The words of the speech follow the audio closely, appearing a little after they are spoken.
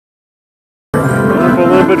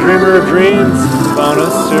a Dreamer of Dreams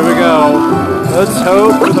bonus. Here we go. Let's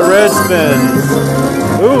hope for the red spins.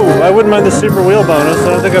 Ooh, I wouldn't mind the super wheel bonus.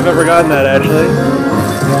 I don't think I've ever gotten that actually.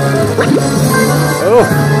 Oh,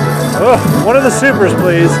 one of the supers,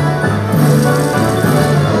 please.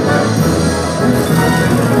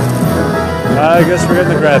 I guess we're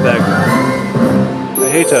getting the grab bag. I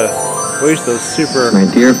hate to waste those super. My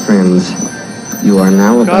dear friends, you are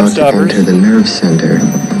now about to enter the nerve center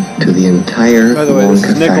to the entire By the way, this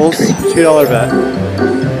Wonka is Nichols, factory. $2 bet.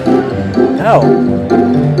 Ow.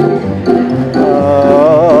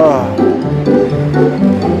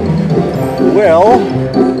 Well,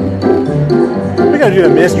 we gotta do a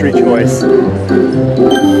mystery choice.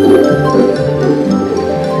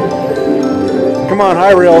 Come on,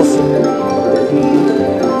 high reels.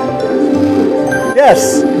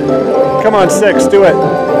 Yes! Come on, 6, do it.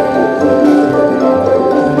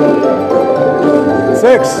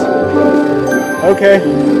 6. Okay.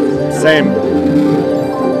 Same.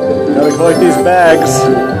 Gotta collect these bags.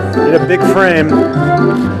 Need a big frame.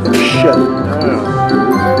 Shit.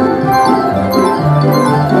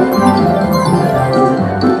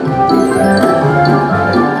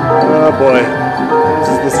 Oh boy. This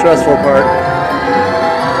is the stressful part.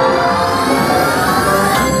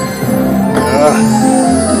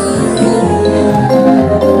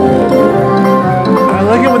 I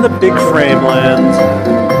like it when the big frame lands.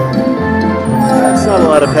 That's not a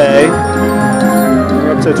lot to pay.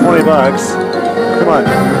 We're up to 20 bucks. Come on.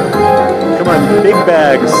 Come on, big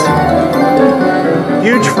bags.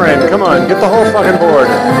 Huge frame, come on, get the whole fucking board.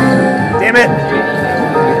 Damn it!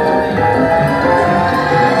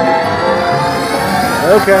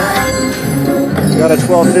 Okay. Got a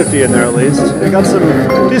 1250 in there at least. They got some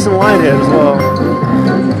decent line hit as well.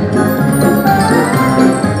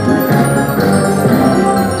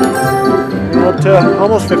 Up to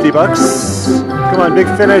almost 50 bucks. Come on, big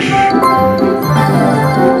finish.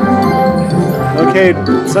 Okay,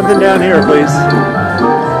 something down here, please.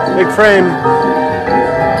 Big frame.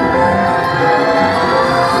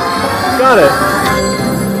 Got it.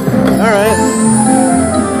 Alright.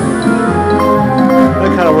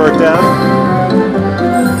 That kind of worked out.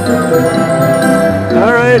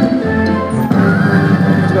 Alright.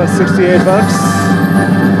 It's about 68 bucks.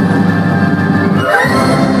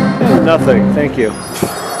 And nothing, thank you.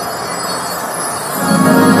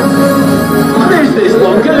 What is this,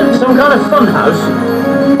 Wonka? Some kind of fun house?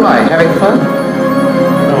 Why, having fun?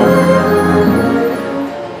 No.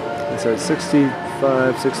 It's at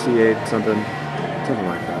 65, 68, something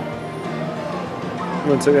like that.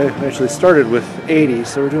 Once I actually started with 80,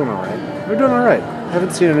 so we're doing alright. We're doing alright.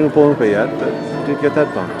 Haven't seen an oompa-loompa yet, but did get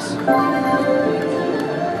that bonus.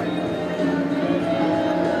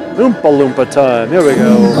 Oompa-loompa time, here we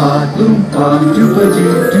go.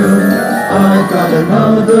 Oompa-loompa-doo-ba-doo-doo. I've got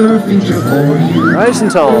another feature for you. Nice and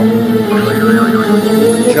tall.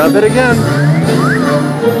 Jump it again.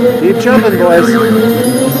 Keep jumping, boys.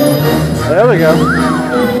 There we go.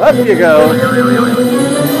 Up you go.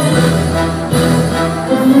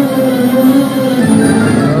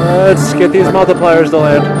 Let's get these multipliers to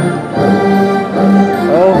land.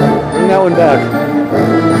 Oh, bring that one back.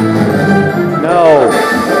 No.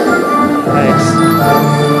 Thanks.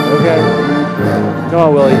 Okay. Come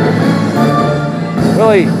on, Willie.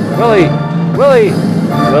 Willie! Willie! Willie!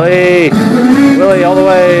 Willie! Willie, all the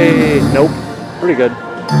way! Nope. Pretty good.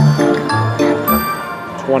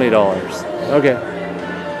 $20. Okay.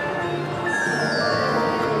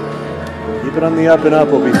 Keep it on the up and up,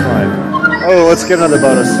 we'll be fine. Oh, let's get another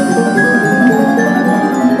bonus.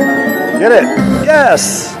 Get it!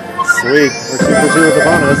 Yes! Sweet. We're super 2 with the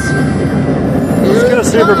bonus. Let's get a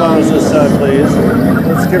super bonus this time, please.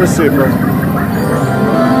 Let's get a super.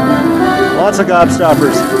 Lots of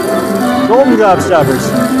gobstoppers. Golden gobstoppers.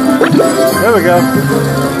 There we go.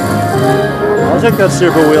 I'll take that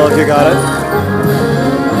super wheel if you got it.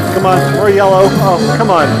 Come on, or yellow. Oh, come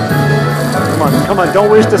on. Come on, come on, don't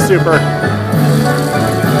waste a super.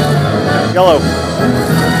 Yellow.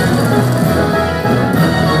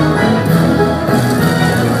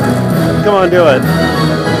 Come on, do it.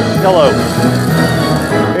 Yellow.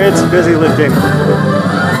 It's busy lifting.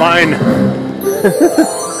 Fine.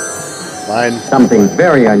 Fine. Something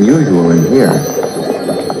very unusual in here.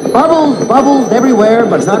 Bubbles, bubbles everywhere,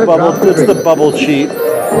 but not a drop of It's drink. the bubble cheat.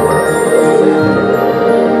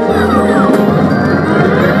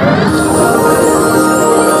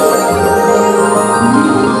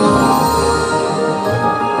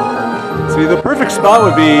 See, the perfect spot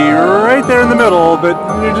would be right there in the middle, but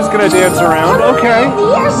you're just gonna dance around. Okay.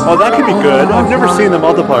 Oh, that could be good. I've never seen the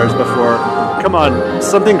multipliers before. Come on,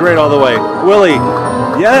 something great all the way. Willie,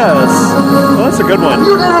 Yes! Oh, that's a good one.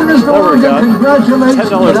 You did it, Mr. There we go. Wonka. Congratulations.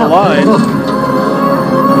 $10 a line.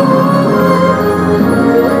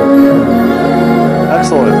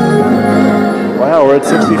 Excellent. Wow, we're at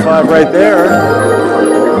 65 right there.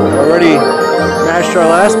 Already mashed our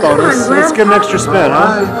last bonus. Let's get an extra spin,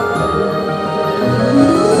 huh?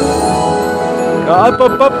 Up,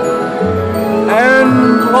 up, up.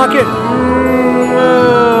 And lock it.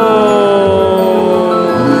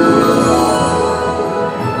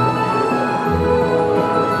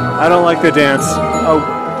 I don't like the dance. Oh,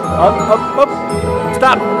 up, up, up.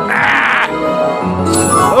 Stop. Ah!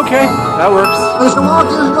 Okay, that works. Mr.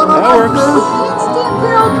 Wonka's gonna That like works. this.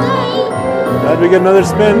 How'd we get another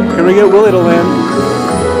spin? Can we get Willie to land?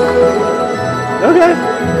 Okay.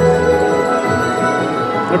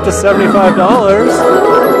 Up to $75.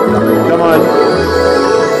 Come on.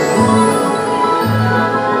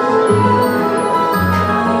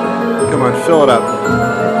 Come on, fill it up.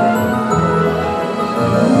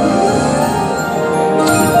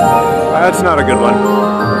 That's not a good one.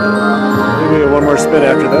 Maybe we get one more spin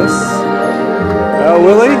after this.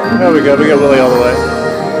 Willie? There we go. We got Willie all the way.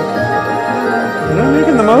 We're not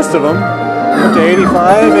making the most of them. Up to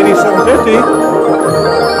 85, 87.50.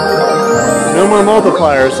 No more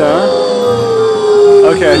multipliers, huh?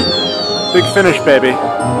 Okay. Big finish, baby.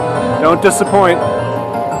 Don't disappoint.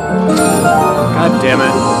 God damn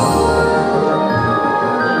it.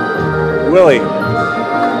 Willie.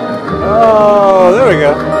 Oh, there we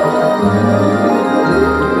go.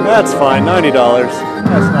 That's fine, $90.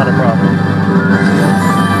 That's not a problem.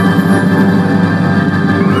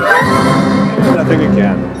 Nothing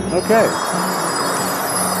again. Okay.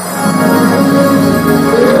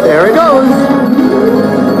 There it goes.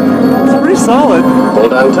 It's pretty solid.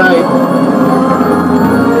 Hold on tight.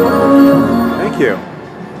 Thank you.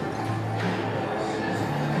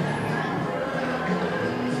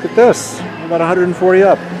 Look at this. About 140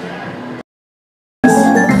 up.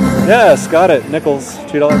 Yes, got it. Nickels,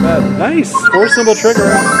 $2 bet. Nice. 4 symbol trigger.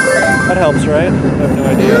 That helps, right? I have no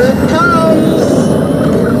idea. Here it comes.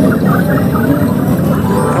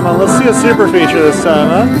 Come on, let's see a super feature this time,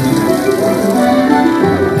 huh?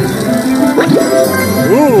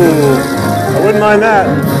 Ooh, I wouldn't mind that.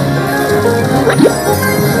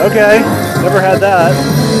 Okay, never had that.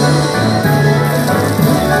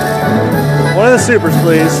 One of the supers,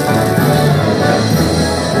 please.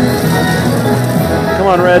 Come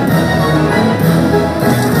on, Red.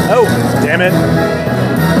 Oh, damn it.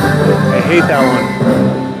 I hate that one.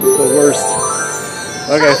 It's the worst.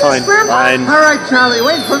 Okay, fine. Fine. All right, Charlie,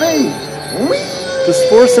 wait for me. Does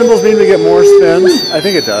 4 symbols mean we get more spins? I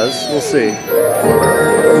think it does. We'll see.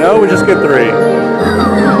 No, we just get 3.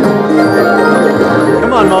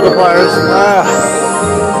 Come on, multipliers. Ah.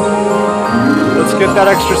 Let's get that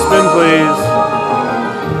extra spin, please.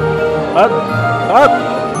 Up, up,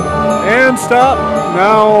 and stop.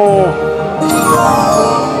 No.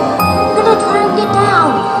 I'm gonna try and get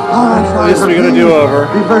down. All right, At least we got a do-over.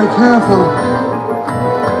 Be very careful.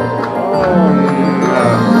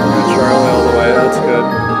 Charlie all the way. That's good.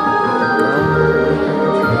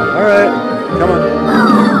 All right, come on.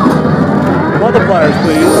 Multipliers,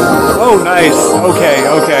 please. Oh, nice. Okay,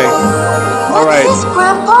 okay. All right. What's this,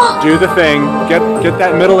 Grandpa? Do the thing. Get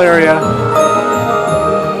that middle area.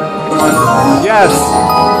 Come on. Yes.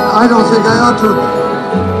 I don't think I ought to.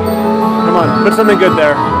 Come on. Put something good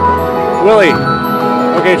there. Willie.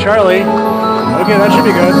 Okay, Charlie. Okay, that should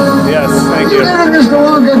be good. Yes, thank you. You did it, Mr.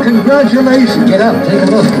 Wonka. Congratulations. Get up, take a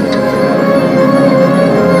look.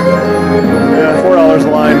 Yeah, $4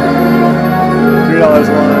 a line. $3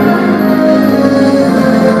 a line.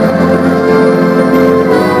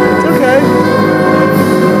 It's okay.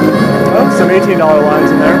 Oh, some $18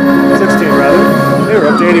 lines in there. 16 rather. Hey, we're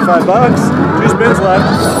up to 85 bucks. 2 spins left.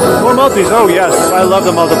 More multis. Oh yes, I love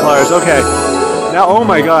the multipliers. Okay. Now, oh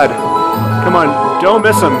my God. Come on, don't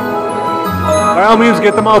miss them. By all means,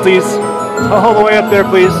 get the multis. All the way up there,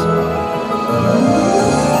 please.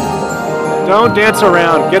 Don't dance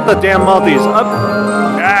around. Get the damn multis. Up.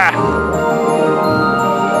 Ah.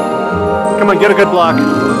 Come on, get a good block.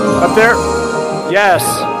 Up there. Yes.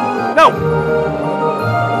 No.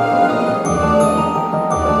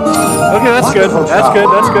 Okay, that's good. That's good.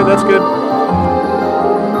 That's good. That's good.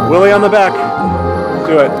 Willie on the back.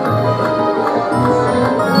 Do it.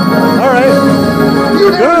 All right.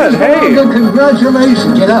 Good. Hey.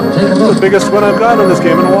 Congratulations. Get up, take a This is look. the biggest win I've gotten in this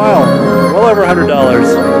game in a while. Well over $100.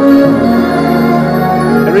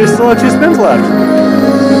 And we still have 2 spins left.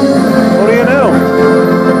 What do you know?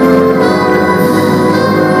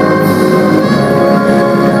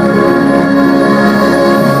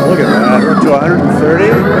 Look at that. We're up to 130.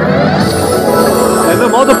 And the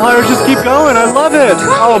multipliers just keep going. I love it.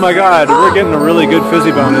 Oh my god, we're getting a really good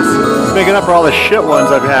fizzy bonus. It's making up for all the shit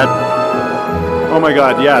ones I've had. Oh my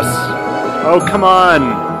god, yes. Oh, come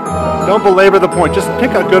on. Don't belabor the point. Just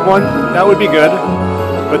pick a good one. That would be good.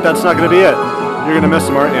 But that's not going to be it. You're going to miss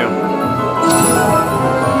them, aren't you?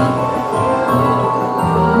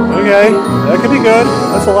 Okay, that could be good.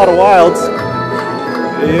 That's a lot of wilds.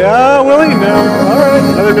 Yeah, Willie, no. All right,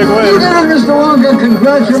 another big win. You did it, Mr. Wonka.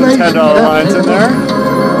 Congratulations. Some $10 lines in there.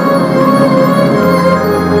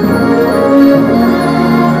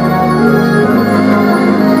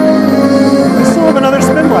 I still have another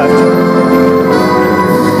spin left.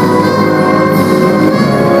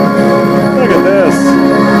 Look at this.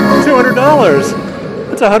 $200.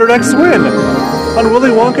 That's a 100x win. On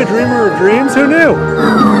Willy Wonka, Dreamer of Dreams? Who knew?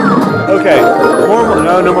 Okay,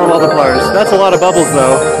 no more multipliers. That's a lot of bubbles,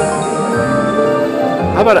 though.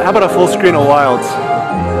 How about a full screen of wilds?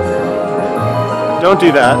 Don't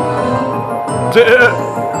do that.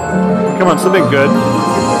 Come on, something good.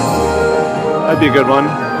 That'd be a good one.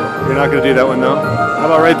 You're not going to do that one, though. How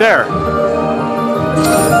about right there?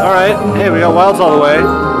 All right. Hey, we got wilds all the way.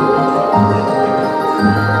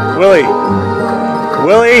 Willie.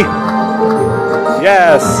 Willie.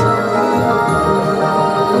 Yes.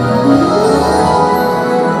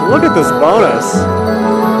 Look at this bonus.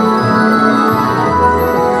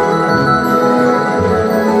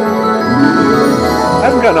 I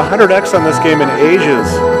haven't gotten a 100x on this game in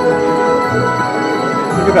ages.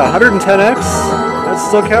 Look at that, 110x. That's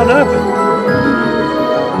still counting up.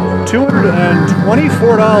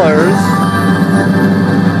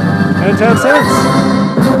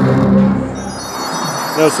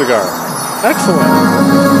 $224.10. No cigar. Excellent.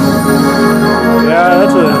 Yeah,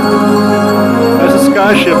 that's a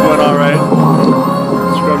skyship one, all right.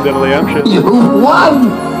 Scrum diddly umptious. You won!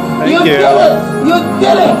 Thank you. Did it! You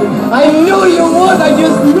did it! I knew you would! I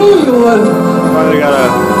just knew you would! Finally got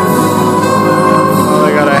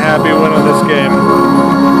a happy win on this game.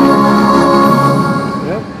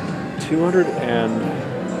 Yep,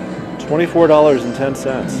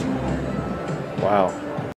 $224.10. Wow.